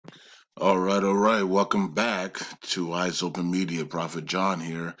All right, all right. Welcome back to Eyes Open Media. Prophet John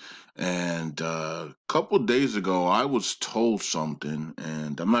here. And a couple days ago, I was told something,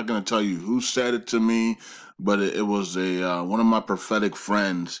 and I'm not going to tell you who said it to me, but it was a one of my prophetic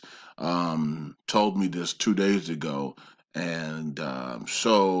friends told me this 2 days ago. And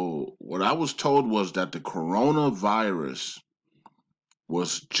so, what I was told was that the coronavirus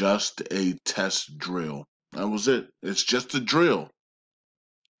was just a test drill. That was it. It's just a drill.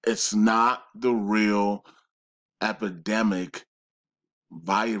 It's not the real epidemic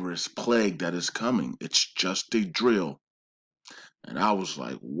virus plague that is coming. It's just a drill. And I was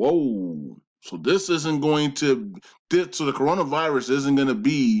like, whoa. So this isn't going to, so the coronavirus isn't going to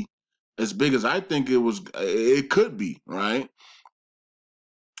be as big as I think it could be, right?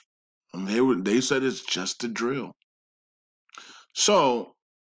 And they said it's just a drill. So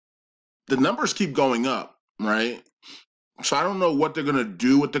the numbers keep going up, right? So I don't know what they're going to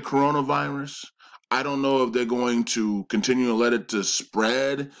do with the coronavirus. I don't know if they're going to continue to let it to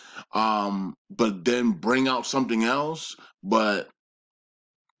spread, but then bring out something else. But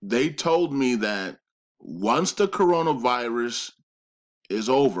they told me that once the coronavirus is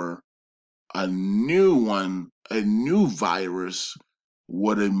over, a new one, a new virus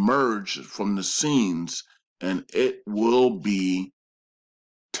would emerge from the scenes, and it will be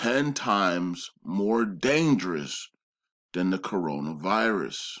 10 times more dangerous than the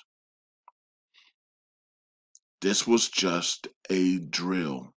coronavirus. This was just a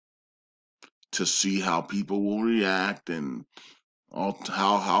drill to see how people will react and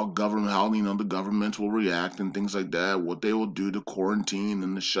how government how the governments will react and things like that, what they will do to quarantine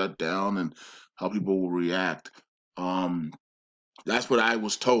and the shutdown and how people will react. Um, that's what I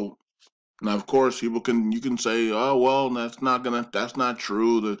was told. Now, of course, you can say, oh well, that's not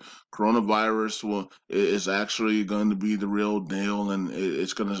true. The coronavirus is actually going to be the real deal, and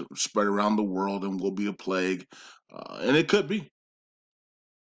it's going to spread around the world and will be a plague, and it could be.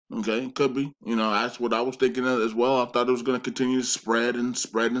 Okay, could be. That's what I was thinking of as well. I thought it was going to continue to spread and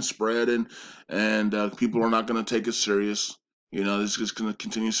spread and spread, and people are not going to take it serious. It's just going to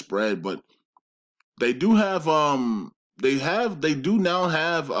continue to spread. But they do have they do now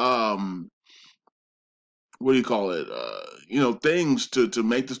have what do you call it? Things to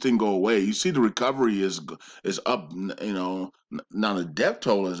make this thing go away. You see, the recovery is up. Now the death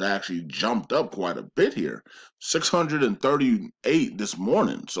toll has actually jumped up quite a bit here, 638 this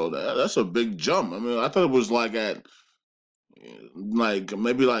morning. So that's a big jump. I mean, I thought it was like at like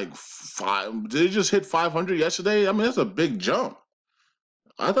maybe like five. Did it just hit 500 yesterday? I mean, that's a big jump.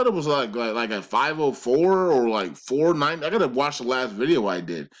 I thought it was like at 504 or like 490. I gotta watch the last video I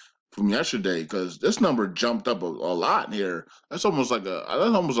did from yesterday because this number jumped up a lot here. That's almost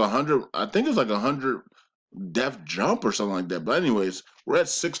 100. I think it's like 100 death jump or something like that. But anyways, we're at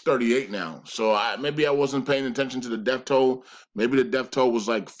 638 now. So maybe I wasn't paying attention to the death toll. Maybe the death toll was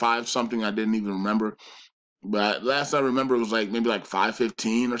like five something. I didn't even remember. But last I remember, it was like maybe like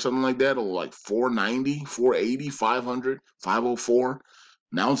 515 or something like that, or like 490, 480, 500, 504.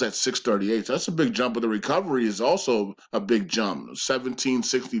 Now it's at 638. So that's a big jump, but the recovery is also a big jump,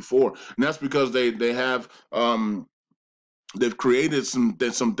 1764. And that's because they have they've created some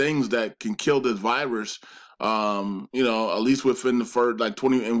things that can kill this virus. At least within the first like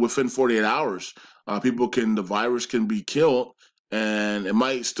 20 and within 48 hours, the virus can be killed, and it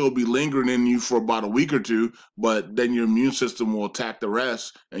might still be lingering in you for about a week or two, but then your immune system will attack the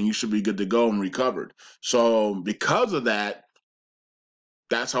rest, and you should be good to go and recovered. So because of that,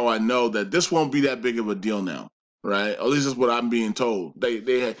 that's how I know that this won't be that big of a deal now, right? At least that's what I'm being told. They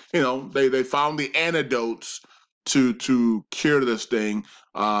found the antidotes to cure this thing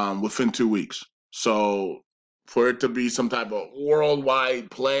within 2 weeks. So for it to be some type of worldwide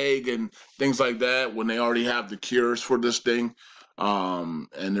plague and things like that, when they already have the cures for this thing,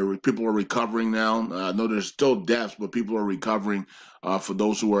 and people are recovering now. I know there's still deaths, but people are recovering for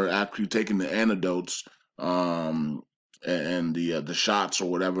those who are actually taking the antidotes. And the shots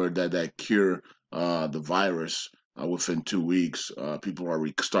or whatever that cure the virus within 2 weeks. People are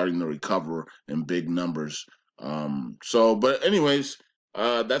starting to recover in big numbers. But anyways,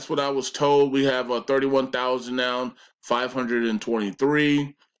 that's what I was told. We have 31,000 now,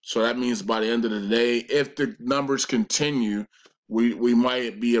 523. So that means by the end of the day, if the numbers continue, we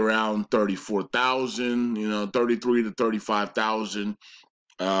might be around 34,000. 33 to 35,000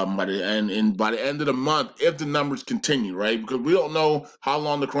 by the end of the month, if the numbers continue, right? Because we don't know how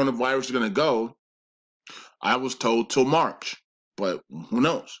long the coronavirus is going to go. I was told till March, but who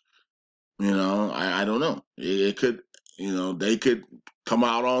knows? I don't know. It could. they could come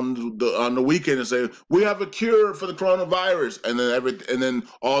out on the weekend and say we have a cure for the coronavirus, and then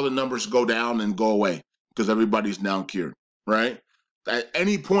all the numbers go down and go away because everybody's now cured, right? At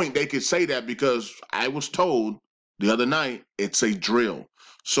any point they could say that because I was told the other night it's a drill.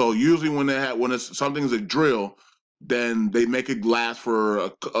 So usually when something's a drill, then they make it last for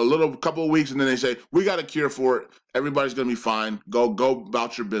a couple of weeks, and then they say we got a cure for it. Everybody's gonna be fine. Go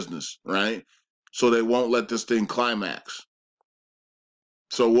about your business, right? So they won't let this thing climax.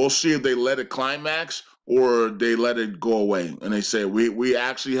 So we'll see if they let it climax or they let it go away. And they say we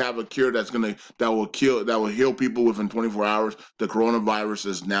actually have a cure that will heal people within 24 hours. The coronavirus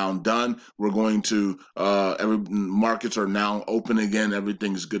is now done. We're going to every markets are now open again.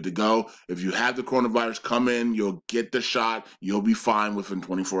 Everything's good to go. If you have the coronavirus, come in. You'll get the shot. You'll be fine within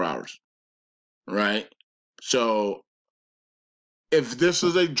 24 hours. Right. So if this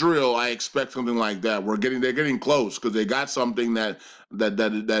is a drill, I expect something like that. They're getting close because they got something that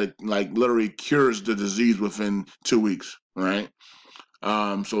like literally cures the disease within 2 weeks, right?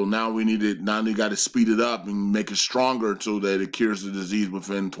 So now now they got to speed it up and make it stronger so that it cures the disease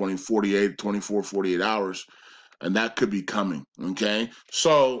within 48 hours, and that could be coming. Okay,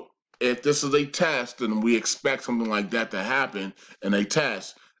 so if this is a test, and we expect something like that to happen, and a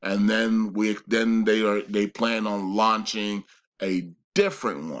test, and then they plan on launching a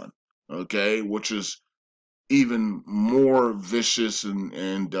different one, okay, which is even more vicious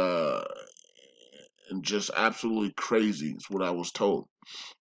and just absolutely crazy. Is what I was told.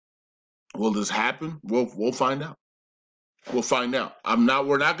 Will this happen? We'll find out. We'll find out.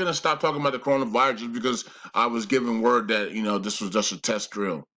 We're not going to stop talking about the coronavirus just because I was given word that this was just a test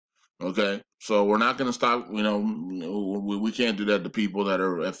drill. Okay, so we're not going to stop. We can't do that to people that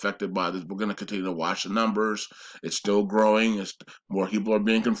are affected by this. We're going to continue to watch the numbers. It's still growing. More people are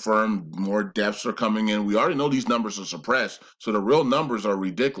being confirmed. More deaths are coming in. We already know these numbers are suppressed, so the real numbers are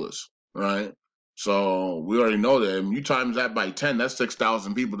ridiculous, right? So we already know that. And you times that by 10, that's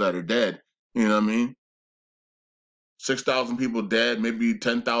 6,000 people that are dead. You know what I mean? 6,000 people dead, maybe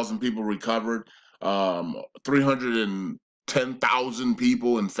 10,000 people recovered, 310,000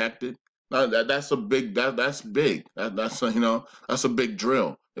 people infected. That's a big that's big. That's a big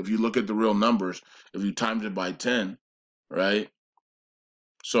drill. If you look at the real numbers, if you times it by 10, right?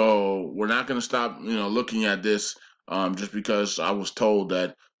 So we're not going to stop, looking at this just because I was told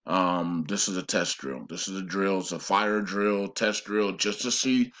that this is a test drill. This is a drill. It's a fire drill, test drill, just to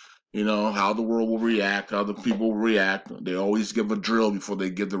see, how the world will react, how the people will react. They always give a drill before they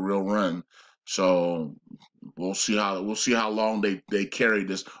give the real run. So we'll see how long they carry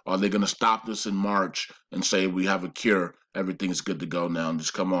this. Are they going to stop this in March and say we have a cure? Everything's good to go now, and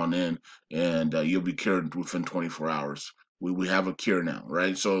just come on in, and you'll be cured within 24 hours. We have a cure now,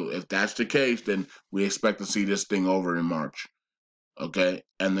 right? So if that's the case, then we expect to see this thing over in March. Okay,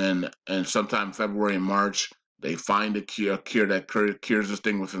 and sometime February and March they find a cure that cures this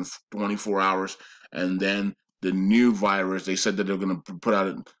thing within 24 hours, and then the new virus. They said that they're going to put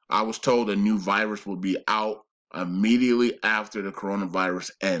out. I was told a new virus will be out immediately after the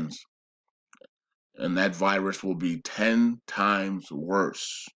coronavirus ends, and that virus will be 10 times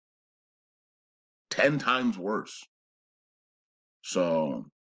worse. 10 times worse. So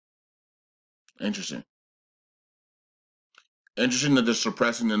interesting. Interesting that they're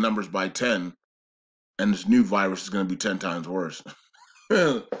suppressing the numbers by 10, and this new virus is going to be 10 times worse.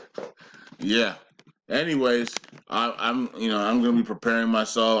 Yeah. Anyways, I'm going to be preparing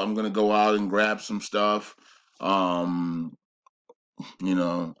myself. I'm going to go out and grab some stuff. Um,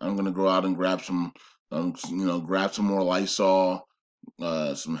 I'm going to go out and grab grab some more Lysol,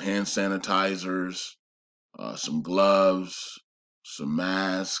 some hand sanitizers, some gloves, some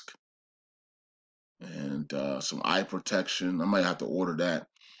mask, and some eye protection. I might have to order that.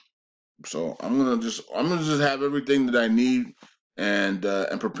 So I'm gonna just have everything that I need and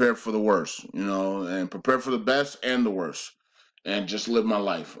prepare for the worst, and prepare for the best and the worst, and just live my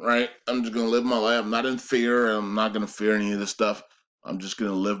life. Right? I'm just gonna live my life. I'm not in fear. I'm not gonna fear any of this stuff. I'm just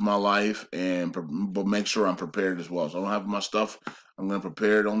gonna live my life but make sure I'm prepared as well. So I don't have my stuff. I'm gonna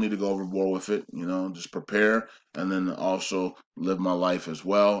prepare. Don't need to go overboard with it. Just prepare and then also live my life as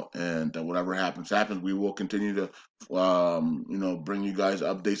well. And whatever happens. We will continue to bring you guys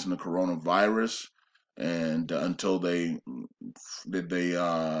updates on the coronavirus, and until they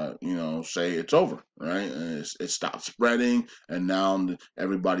say it's over, right? And it stopped spreading, and now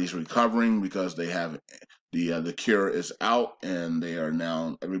everybody's recovering because they have the cure is out, and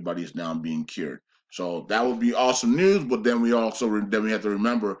everybody's now being cured. So that would be awesome news. But then we have to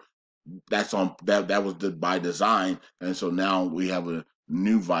remember that was by design, and so now we have a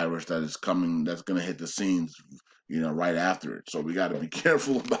new virus that is coming that's going to hit the scenes right after it. So we got to be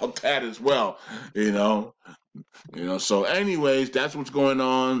careful about that as well, you know. So anyways, that's what's going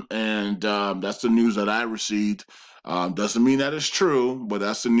on, and that's the news that I received. Doesn't mean that it's true, but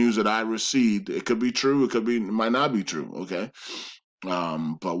that's the news that I received. It could be true, it might not be true. Okay,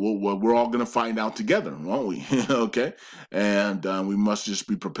 but we're all gonna find out together, won't we? Okay, and we must just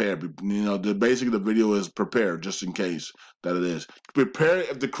be prepared. Basically the video is prepared just in case that it is. Prepare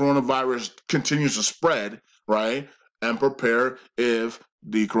if the coronavirus continues to spread, right? And prepare if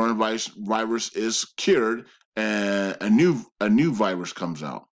the coronavirus is cured and a new virus comes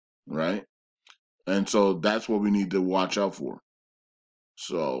out, right? And so that's what we need to watch out for.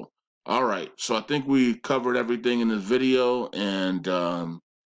 So, all right. So I think we covered everything in this video, and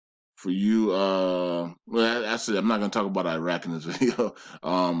for you, well, actually, I'm not going to talk about Iraq in this video.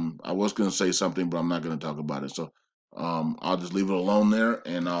 I was going to say something, but I'm not going to talk about it. So, I'll just leave it alone there,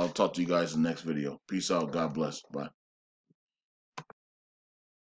 and I'll talk to you guys in the next video. Peace out. God bless. Bye.